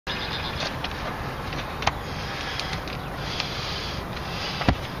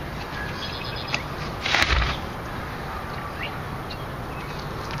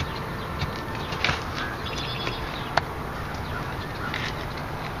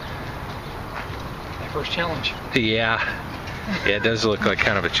first challenge. Yeah. Yeah, it does look like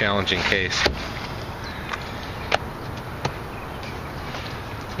kind of a challenging case.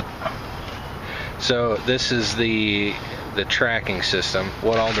 So this is the tracking system.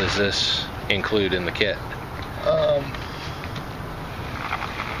 What all does this include in the kit?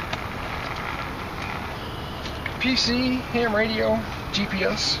 PC, ham radio,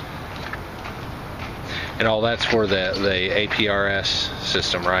 GPS. And all that's for the APRS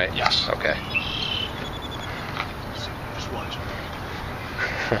system, right? Yes. Okay.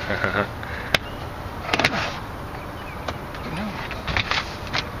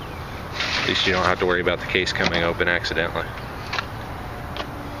 At least you don't have to worry about the case coming open accidentally.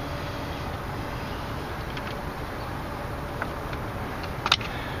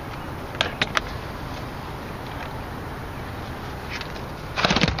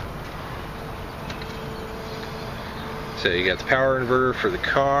 So you got the power inverter for the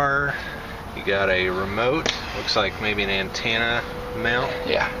car, you got a remote, looks like maybe an antenna mount.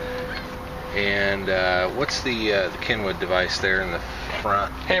 Yeah. And what's the Kenwood device there in the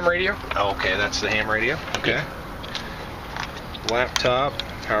front? Ham radio. Oh, okay, that's the ham radio. Okay. Laptop,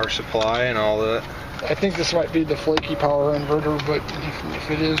 power supply, and all that. I think this might be the flaky power inverter, but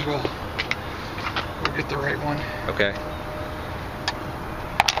if it is, we'll get the right one. Okay.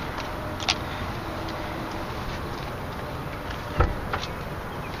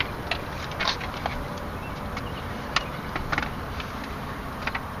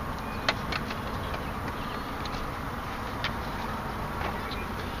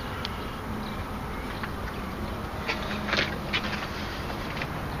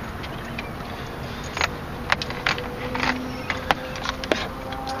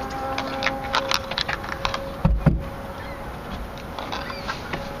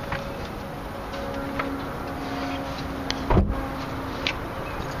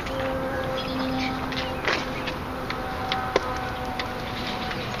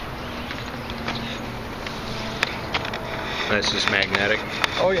 That's just magnetic.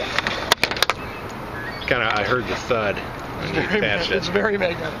 Oh yeah. Kind of, I heard the thud when you patched it. It's very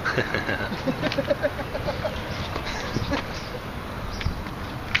magnetic.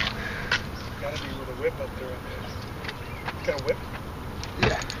 Gotta be with a whip up there. Got a whip?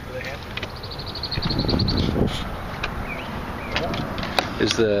 Yeah. With a hand?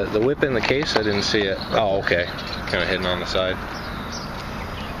 Is the whip in the case? I didn't see it. Oh, okay. Kind of hidden on the side.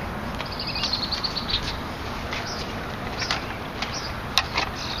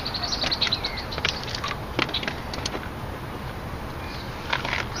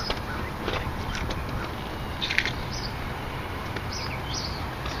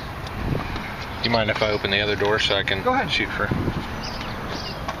 Do you mind if I open the other door so I can Go ahead. shoot for?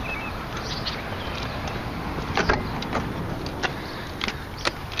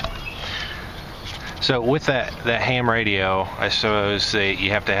 So with that ham radio, I suppose that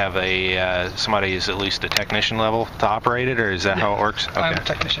you have to have a somebody who's at least a technician level to operate it, or is that how it works? Okay. I'm a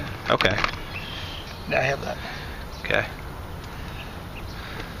technician. Okay. Yeah, I have that. Okay.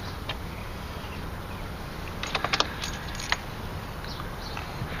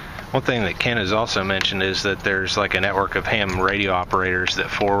 One thing that Ken has also mentioned is that there's like a network of ham radio operators that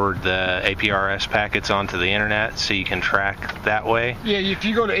forward the APRS packets onto the internet, so you can track that way. Yeah, if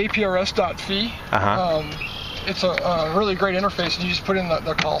you go to aprs.fi, it's a really great interface, and you just put in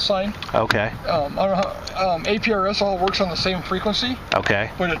the call sign. Okay. I don't know how, APRS all works on the same frequency. Okay.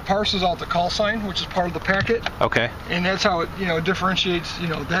 But it parses out the call sign, which is part of the packet. Okay. And that's how it, differentiates,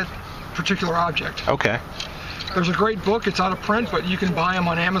 that particular object. Okay. There's a great book. It's out of print, but you can buy them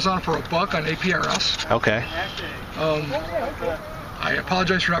on Amazon for $1 on APRS. Okay. I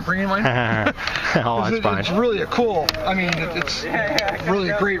apologize for not bringing mine. Oh, that's fine. It's really it's really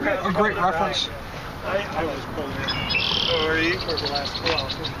a great reference. I was pulling in already for the last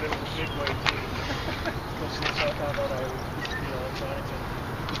 12. Since the midway since I found out I was electronics.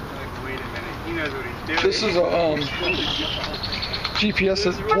 Like, wait a minute, he knows what he's doing. This is a GPS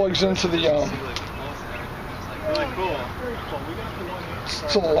that plugs into the really cool.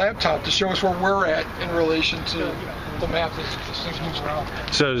 to the laptop to show us where we're at in relation to the map that this thing moves around.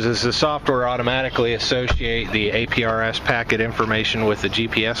 So does the software automatically associate the APRS packet information with the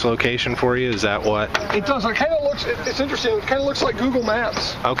GPS location for you? Is that what? It does. It kind of looks. It's interesting. It kind of looks like Google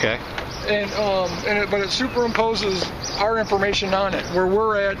Maps. Okay. But it superimposes our information on it, where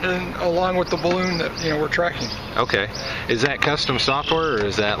we're at, and along with the balloon that we're tracking. Okay. Is that custom software, or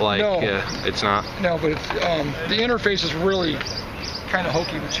is that like? No. It's not. No, but it's, the interface is really kind of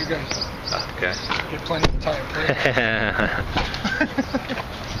hokey, but you guys Okay. get plenty of time.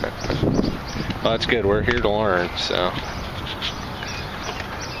 Well, that's good. We're here to learn, so.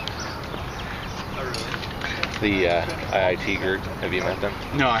 Oh, really? The IIT group, have you met them?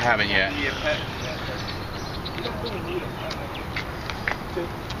 No, I haven't yet. You don't really need them. It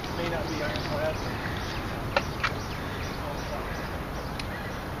may not be ironclad.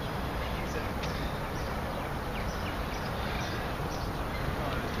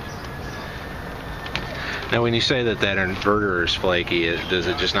 Now, when you say that inverter is flaky, does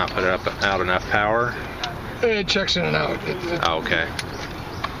it just not put out enough power? It checks in and out. Oh, okay.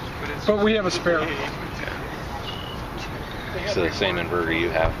 But we have a spare. So the same inverter you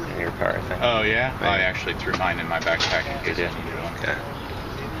have in your car, I think. Oh, yeah? Right. I actually threw mine in my backpack in case You I did? needed one. Okay.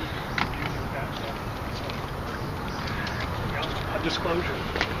 Disclosure.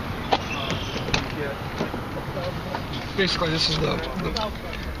 Basically, this is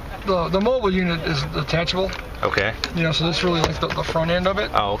the mobile unit is detachable. Okay. You know, so this is really like the front end of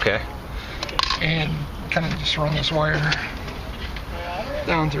it. Oh, okay. And kind of just run this wire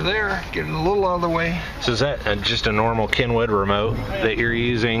down through there, get it a little out of the way. So is that just a normal Kenwood remote that you're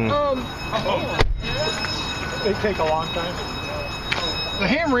using? They take a long time. The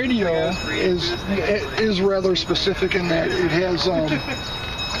ham radio is rather specific in that it has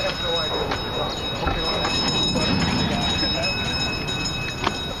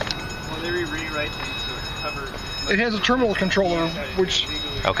it has a terminal controller which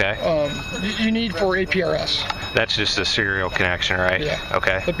Okay. you need for APRS. That's just a serial connection, right? Yeah.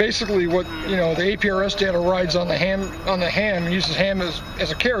 Okay. But basically, what the APRS data rides on the ham and uses ham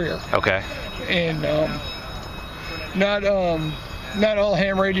as a carrier. Okay. And not all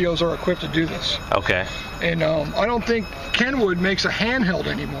ham radios are equipped to do this. Okay. And I don't think Kenwood makes a handheld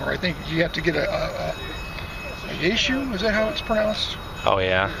anymore. I think you have to get a Yaesu. Is that how it's pronounced? Oh,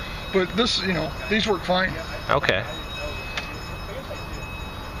 yeah. But this, these work fine. Okay.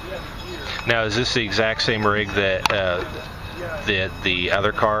 Now, is this the exact same rig that the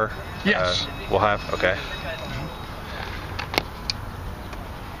other car Yes. will have? Okay.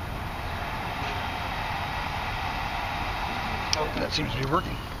 That seems to be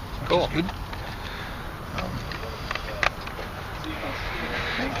working. Cool. Good.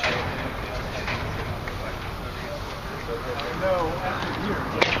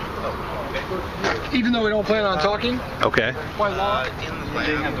 Even though we don't plan on talking, Okay. by law,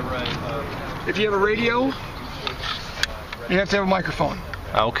 if you have a radio, you have to have a microphone.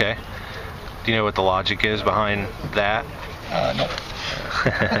 Okay. Do you know what the logic is behind that? No.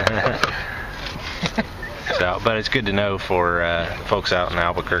 So, but it's good to know for folks out in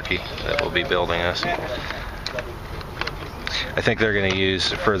Albuquerque that will be building this. I think they're going to use,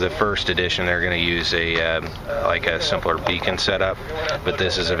 for the first edition, they're going to use a simpler beacon setup, but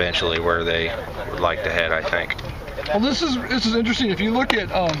this is eventually where they would like to head, I think. Well, this is interesting. If you look at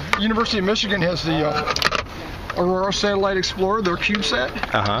University of Michigan has the Aurora Satellite Explorer, their CubeSat,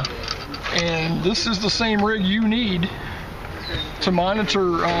 and this is the same rig you need to monitor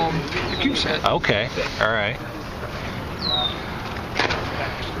the CubeSat. Okay, all right.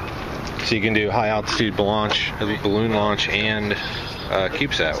 So you can do high altitude balloon launch and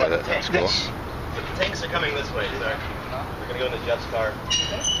CubeSat with it. That's cool. Yes. The tanks are coming this way, sir. We're gonna go in the Jeff's car.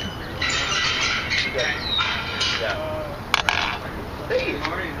 Yeah. Hey!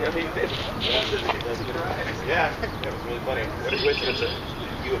 Yeah, that was really funny. What a coincidence that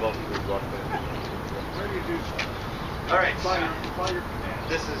you of all people walked in. Alright.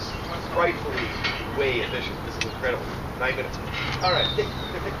 This is frightfully way efficient. This is incredible. 9 minutes. Alright.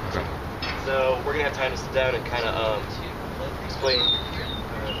 So we're gonna have time to sit down and kind of explain.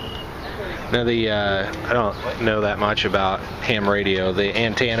 Now I don't know that much about ham radio. The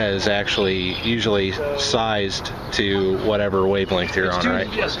antenna is actually usually sized to whatever wavelength you're on,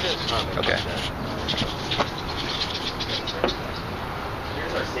 right? Yes, it is. Okay.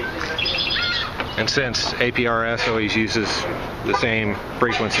 And since APRS always uses the same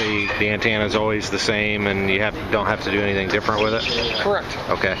frequency, the antenna is always the same, and you don't have to do anything different with it? Correct.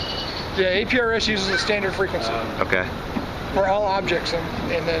 Okay. Yeah, APRS uses a standard frequency Okay. for all objects,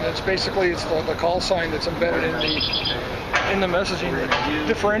 and then it's the call sign that's embedded in the messaging that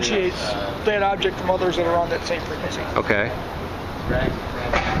differentiates that object from others that are on that same frequency. Okay.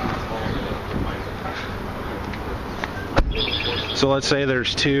 So let's say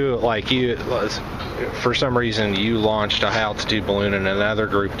there's two, like for some reason you launched a high altitude balloon and another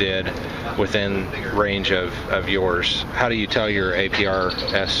group did within range of yours. How do you tell your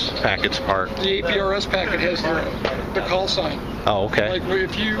APRS packets apart? The APRS packet has the call sign. Oh, okay. Like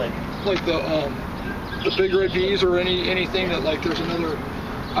if you the big red bees or anything that there's another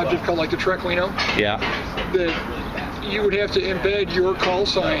object called the Trequino. Yeah. That you would have to embed your call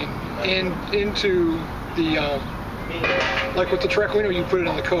sign into the like with the Traquino, you put it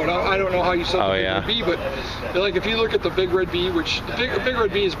in the code. I don't know how you set the big red B, but like if you look at the big red B, which the big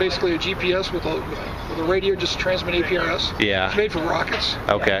red B is basically a GPS with a radio just to transmit APRS. Yeah. It's made for rockets.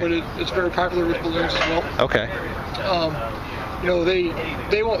 Okay. But it's very popular with balloons as well. Okay. You know,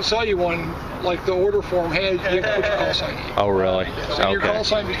 they won't sell you one like the order form had. You have to put your call sign in. Oh, really? So your call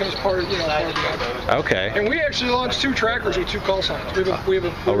sign becomes part of the item. Okay. And we actually launched 2 trackers with 2 call signs. We have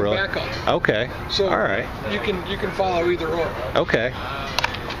a really? backup. Okay. So all right. You can follow either or. Okay.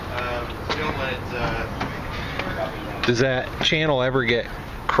 Does that channel ever get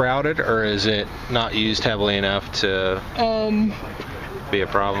crowded, or is it not used heavily enough to be a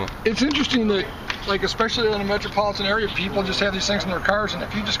problem? It's interesting that, like, especially in a metropolitan area, people just have these things in their cars, and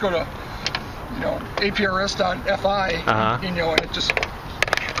if you just go to, aprs.fi, and it just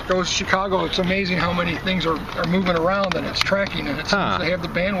goes to Chicago, it's amazing how many things are moving around and it's tracking, and it seems they have the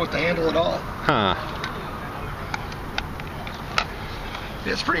bandwidth to handle it all.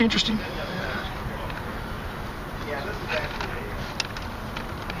 Yeah, it's pretty interesting.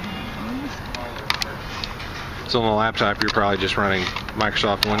 So on the laptop, you're probably just running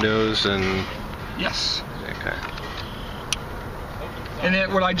Microsoft Windows and... Yes. Okay.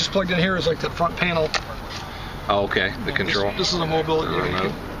 And what I just plugged in here is like the front panel. Oh, okay. The control. This is a mobility.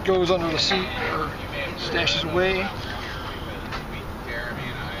 It goes under the seat or stashes away.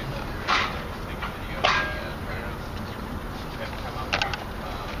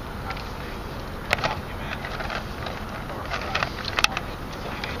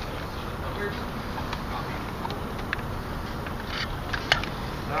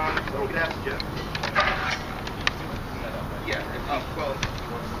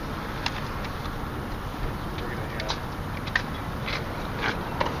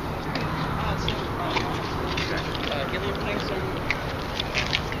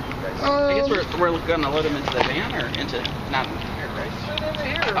 I guess we're going to load them into the van or into, not into here, right? Into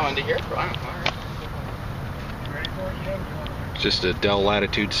here. Oh, into here? Wow. Just a Dell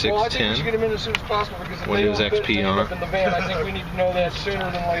Latitude 610. Well, I think we should get them in as soon as possible because if Windows they don't fit XP on it. in the van, I think we need to know that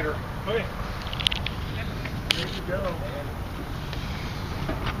sooner than later. Okay. Here you go.